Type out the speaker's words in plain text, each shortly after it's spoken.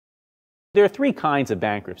There are three kinds of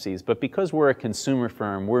bankruptcies, but because we're a consumer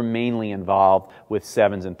firm, we're mainly involved with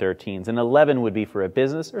 7s and 13s. And 11 would be for a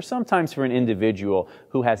business or sometimes for an individual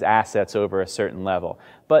who has assets over a certain level.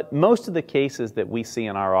 But most of the cases that we see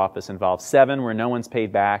in our office involve 7 where no one's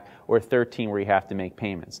paid back or 13 where you have to make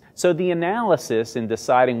payments. So the analysis in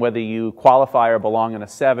deciding whether you qualify or belong in a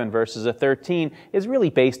 7 versus a 13 is really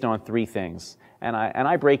based on three things. And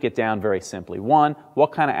I break it down very simply. 1,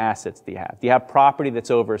 what kind of assets do you have? Do you have property that's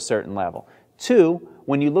over a certain level? 2,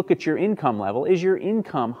 when you look at your income level, is your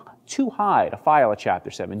income too high to file a Chapter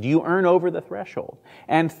 7? Do you earn over the threshold?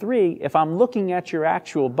 And 3, if I'm looking at your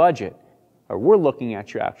actual budget, or we're looking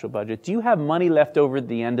at your actual budget, do you have money left over at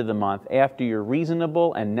the end of the month after your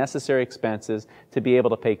reasonable and necessary expenses to be able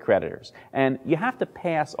to pay creditors? And you have to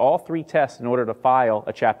pass all 3 tests in order to file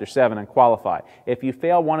a Chapter 7 and qualify. If you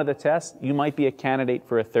fail one of the tests, you might be a candidate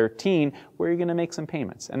for a 13 where you're going to make some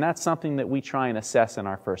payments. And that's something that we try and assess in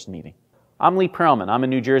our first meeting. I'm Lee Perlman. I'm a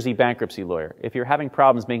New Jersey bankruptcy lawyer. If you're having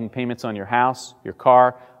problems making payments on your house, your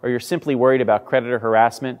car, or you're simply worried about creditor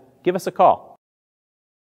harassment, give us a call.